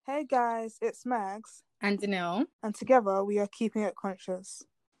Hey guys, it's Mags, And Danil. and together we are Keeping It Conscious.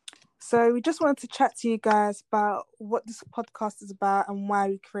 So we just wanted to chat to you guys about what this podcast is about and why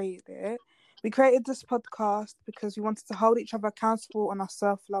we created it. We created this podcast because we wanted to hold each other accountable on our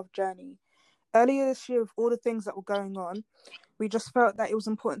self-love journey. Earlier this year, with all the things that were going on, we just felt that it was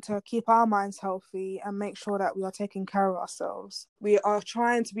important to keep our minds healthy and make sure that we are taking care of ourselves. We are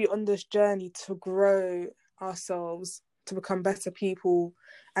trying to be on this journey to grow ourselves, to become better people,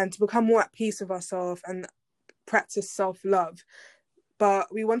 and to become more at peace with ourselves and practice self-love. But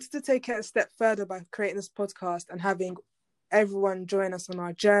we wanted to take it a step further by creating this podcast and having everyone join us on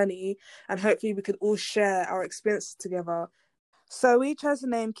our journey, and hopefully we could all share our experiences together. So we chose the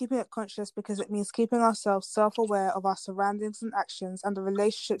name Keeping It Conscious because it means keeping ourselves self-aware of our surroundings and actions and the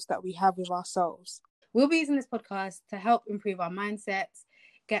relationships that we have with ourselves. We'll be using this podcast to help improve our mindsets,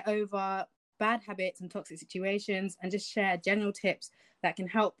 get over bad habits and toxic situations, and just share general tips that can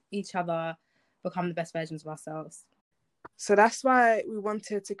help each other become the best versions of ourselves. So that's why we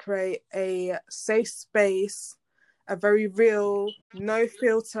wanted to create a safe space, a very real, no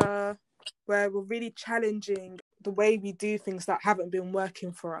filter, where we're really challenging the way we do things that haven't been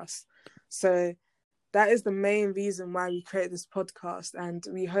working for us. So that is the main reason why we created this podcast, and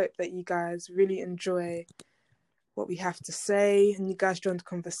we hope that you guys really enjoy what we have to say and you guys join the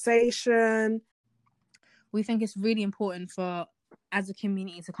conversation. We think it's really important for as a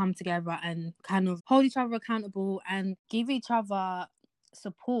community to come together and kind of hold each other accountable and give each other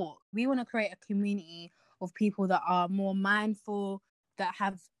support. We want to create a community of people that are more mindful, that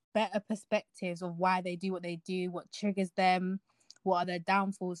have better perspectives of why they do what they do, what triggers them, what are their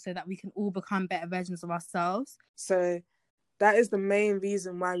downfalls, so that we can all become better versions of ourselves. So that is the main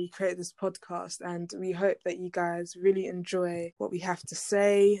reason why we created this podcast, and we hope that you guys really enjoy what we have to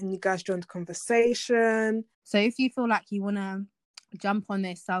say and you guys join the conversation. So if you feel like you want to jump on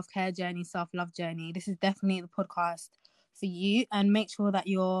this self-care journey, self-love journey, this is definitely the podcast for you. And make sure that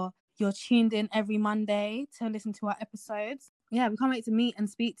you're tuned in every Monday to listen to our episodes. Yeah, we can't wait to meet and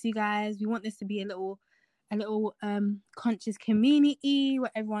speak to you guys. We want this to be a little conscious community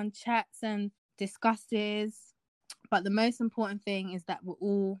where everyone chats and discusses. But the most important thing is that we're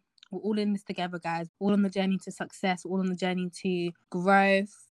all in this together, guys. All on the journey to success, all on the journey to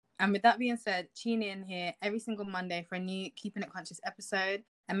growth. And with that being said, tune in here every single Monday for a new Keeping It Conscious episode.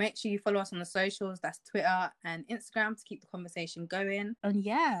 And make sure you follow us on the socials. That's Twitter and Instagram to keep the conversation going.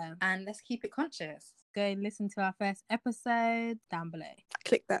 And let's keep it conscious. Go and listen to our first episode down below.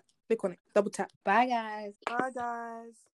 Click on it, double tap. Bye, guys. Bye, guys.